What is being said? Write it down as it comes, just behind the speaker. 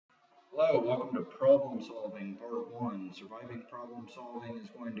Hello, welcome to Problem Solving Part 1. Surviving problem solving is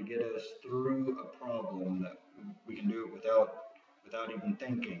going to get us through a problem that we can do it without even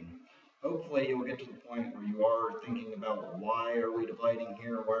thinking. Hopefully you'll get to the point where you are thinking about why are we dividing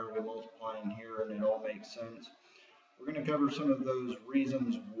here, why are we multiplying here, and it all makes sense. We're going to cover some of those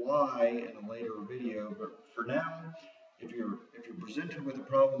reasons why in a later video, but for now, if you're presented with a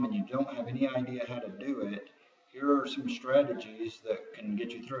problem and you don't have any idea how to do it, here are some strategies that can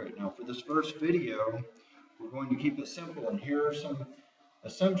get you through it. Now, for this first video, we're going to keep it simple, and here are some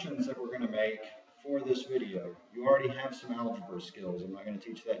assumptions that we're going to make for this video. You already have some algebra skills. I'm not going to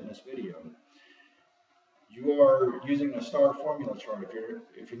teach that in this video. You are using a star formula chart.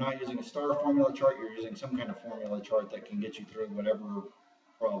 If you're not using a star formula chart, you're using some kind of formula chart that can get you through whatever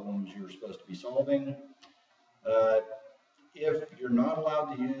problems you're supposed to be solving. If you're not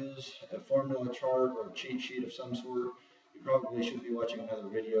allowed to use a formula chart or cheat sheet of some sort, you probably should be watching another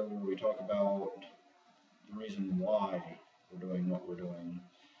video where we talk about the reason why we're doing what we're doing.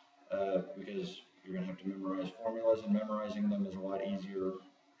 Because you're going to have to memorize formulas, and memorizing them is a lot easier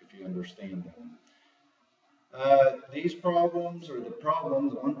if you understand them. These problems, or the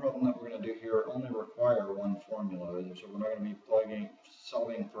one problem that we're going to do here, only require one formula. So we're not going to be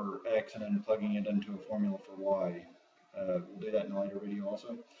solving for x and then plugging it into a formula for y. We'll do that in a later video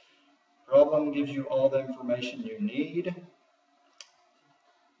also. Problem gives you all the information you need.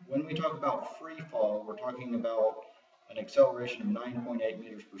 When we talk about free fall, we're talking about an acceleration of 9.8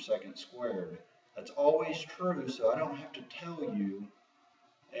 meters per second squared. That's always true, so I don't have to tell you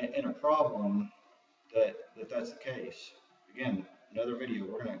in a problem that's the case. Again, another video,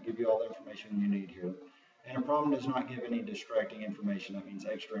 we're going to give you all the information you need here. And a problem does not give any distracting information. That means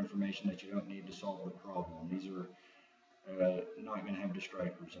extra information that you don't need to solve the problem. These are not going to have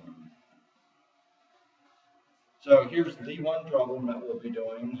distractors in them. So here's the one problem that we'll be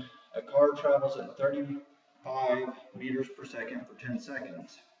doing. A car travels at 35 meters per second for 10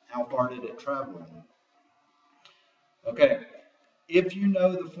 seconds. How far did it travel? Okay, if you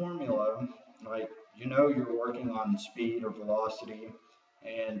know the formula, like you know you're working on speed or velocity,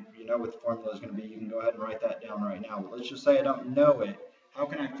 and you know what the formula is going to be, you can go ahead and write that down right now. But let's just say I don't know it. How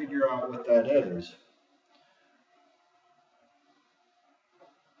can I figure out what that is?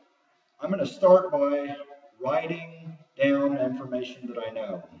 I'm going to start by writing down information that I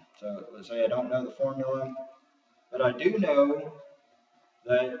know. So let's say I don't know the formula, but I do know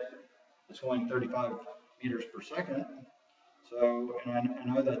that it's going 35 meters per second. So, and I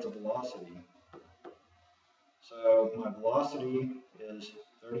know that's a velocity. So my velocity is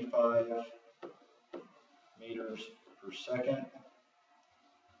 35 meters per second.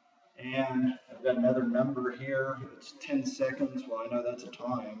 And I've got another number here. It's 10 seconds. Well, I know that's a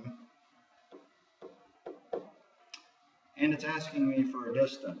time. And it's asking me for a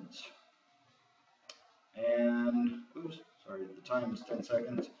distance. And, oops, sorry, the time is 10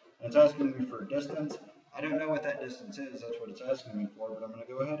 seconds. And it's asking me for a distance. I don't know what that distance is. That's what it's asking me for. But I'm going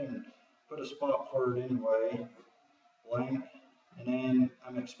to go ahead and put a spot for it anyway. Blank. And then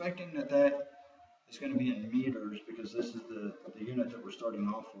I'm expecting that is going to be in meters, because this is the unit that we're starting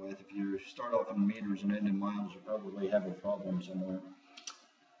off with. If you start off in meters and end in miles, you probably have a problem somewhere.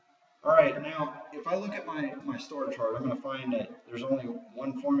 All right, now if I look at my star chart, I'm going to find that there's only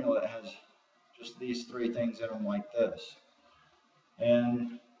one formula that has just these three things in them like this.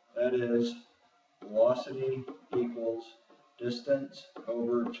 And that is velocity equals distance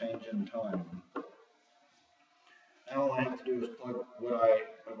over change in time. Now all I have to do is plug what I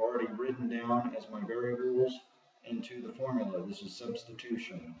have already written down as my variables into the formula. This is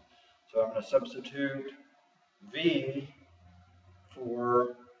substitution. So I'm going to substitute V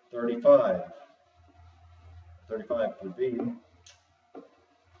for 35. 35 for V.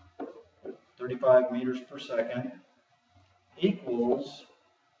 35 meters per second equals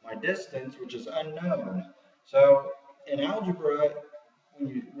my distance, which is unknown. So in algebra,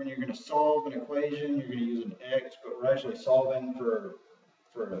 when you're going to solve an equation, you're going to use an x, but we're actually solving for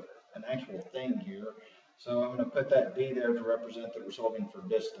an actual thing here. So I'm going to put that v there to represent that we're solving for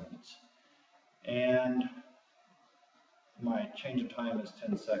distance. And my change of time is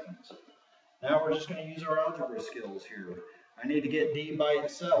 10 seconds. Now we're just going to use our algebra skills here. I need to get d by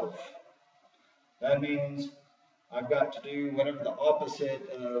itself. That means I've got to do whatever the opposite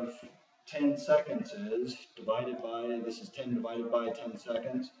of 10 seconds is, divided by, this is 10 divided by 10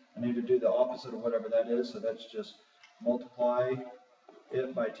 seconds. I need to do the opposite of whatever that is, so that's just multiply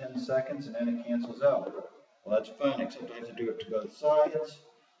it by 10 seconds, and then it cancels out. Well, that's fine, except I have to do it to both sides.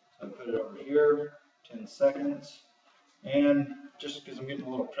 So I put it over here, 10 seconds. And just because I'm getting a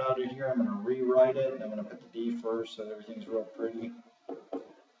little crowded here, I'm going to rewrite it, and I'm going to put the D first so everything's real pretty.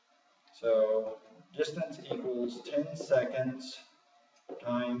 So distance equals 10 seconds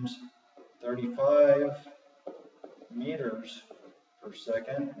times 35 meters per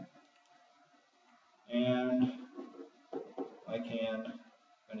second. And I can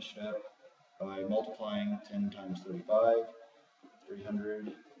finish it up by multiplying 10 times 35,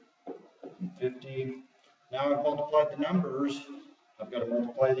 350. Now I've multiplied the numbers, I've got to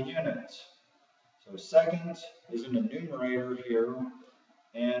multiply the units. So seconds is in the numerator here,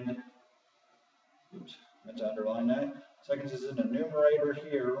 and, oops, meant to underline that. Seconds is in the numerator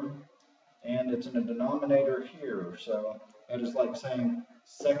here, and it's in the denominator here. So that is like saying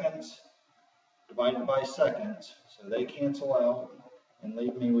seconds divided by seconds. So they cancel out and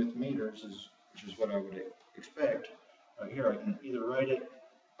leave me with meters, which is what I would expect. Right here, I can either write it,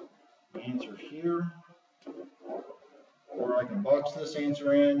 my answer here, or I can box this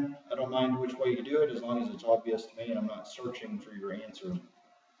answer in. I don't mind which way you do it as long as it's obvious to me and I'm not searching for your answer.